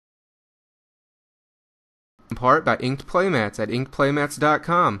part by Inked Playmats at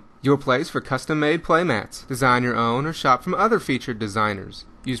inkedplaymats.com, your place for custom-made playmats. Design your own or shop from other featured designers.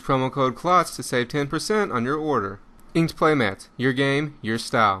 Use promo code KLOTZ to save 10% on your order. Inked Playmats, your game, your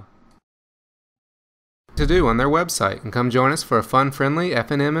style. To do on their website, and come join us for a fun, friendly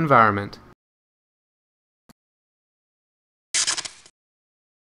F&M environment.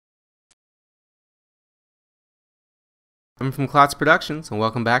 I'm from KlotzProductions, and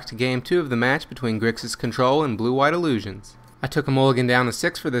welcome back to Game 2 of the match between Grixis Control and Blue-White Illusions. I took a mulligan down to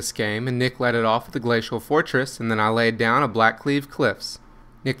 6 for this game, and Nick led it off with a Glacial Fortress, and then I laid down a Blackcleave Cliffs.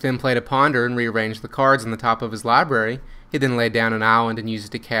 Nick then played a Ponder and rearranged the cards on the top of his library. He then laid down an island and used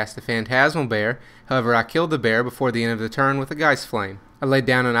it to cast a Phantasmal Bear, however I killed the bear before the end of the turn with a Geistflame. I laid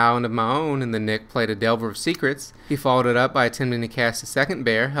down an island of my own, and then Nick played a Delver of Secrets. He followed it up by attempting to cast a second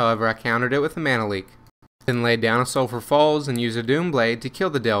bear, however I countered it with a Mana Leak. Then laid down a Sulfur Falls and used a Doomblade to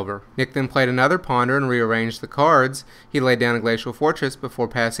kill the Delver. Nick then played another Ponder and rearranged the cards. He laid down a Glacial Fortress before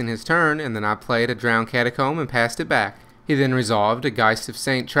passing his turn, and then I played a Drowned Catacomb and passed it back. He then resolved a Geist of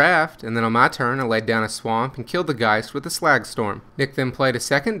Saint Traft, and then on my turn I laid down a Swamp and killed the Geist with a Slagstorm. Nick then played a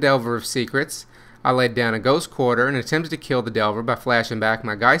second Delver of Secrets. I laid down a Ghost Quarter and attempted to kill the Delver by flashing back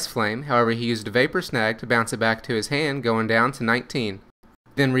my Geistflame, however he used a Vapor Snag to bounce it back to his hand, going down to 19.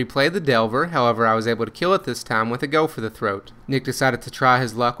 Then replayed the Delver, however I was able to kill it this time with a Go for the Throat. Nick decided to try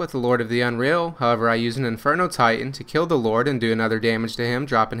his luck with the Lord of the Unreal, however I used an Inferno Titan to kill the Lord and do another damage to him,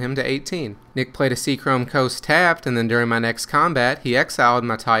 dropping him to 18. Nick played a Seachrome Coast tapped, and then during my next combat, he exiled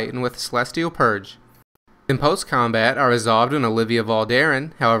my Titan with a Celestial Purge. In post-combat, I resolved an Olivia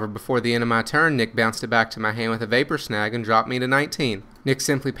Voldaren, however before the end of my turn, Nick bounced it back to my hand with a Vapor Snag and dropped me to 19. Nick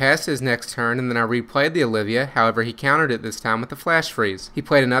simply passed his next turn, and then I replayed the Olivia, however he countered it this time with a Flashfreeze. He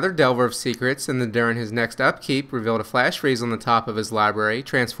played another Delver of Secrets, and then during his next upkeep, revealed a Flashfreeze on the top of his library,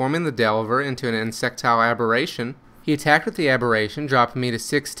 transforming the Delver into an Insectile Aberration. He attacked with the Aberration, dropping me to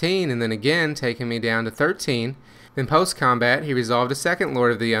 16, and then again taking me down to 13. Then post-combat, he resolved a second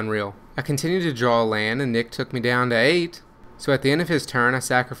Lord of the Unreal. I continued to draw a land, and Nick took me down to 8. So at the end of his turn, I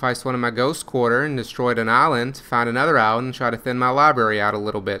sacrificed one of my Ghost Quarter and destroyed an island to find another island and try to thin my library out a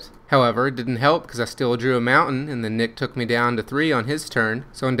little bit. However, it didn't help because I still drew a mountain, and then Nick took me down to 3 on his turn.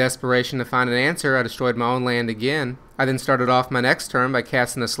 So in desperation to find an answer, I destroyed my own land again. I then started off my next turn by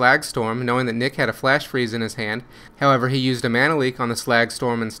casting a Slagstorm, knowing that Nick had a Flashfreeze in his hand. However, he used a Mana Leak on the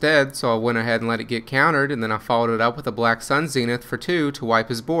Slagstorm instead, so I went ahead and let it get countered, and then I followed it up with a Black Sun Zenith for 2 to wipe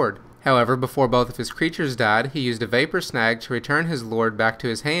his board. However, before both of his creatures died, he used a Vapor Snag to return his Lord back to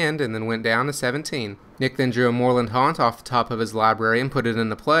his hand and then went down to 17. Nick then drew a Moorland Haunt off the top of his library and put it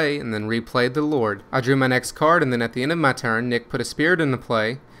into play, and then replayed the Lord. I drew my next card, and then at the end of my turn, Nick put a Spirit into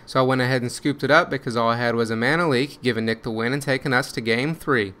play, so I went ahead and scooped it up because all I had was a Mana Leak, giving Nick the win and taking us to Game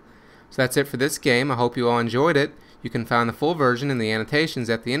 3. So that's it for this game. I hope you all enjoyed it. You can find the full version in the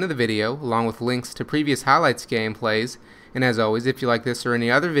annotations at the end of the video, along with links to previous highlights gameplays. And as always, if you like this or any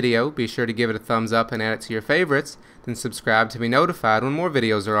other video, be sure to give it a thumbs up and add it to your favorites, then subscribe to be notified when more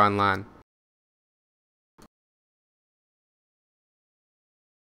videos are online.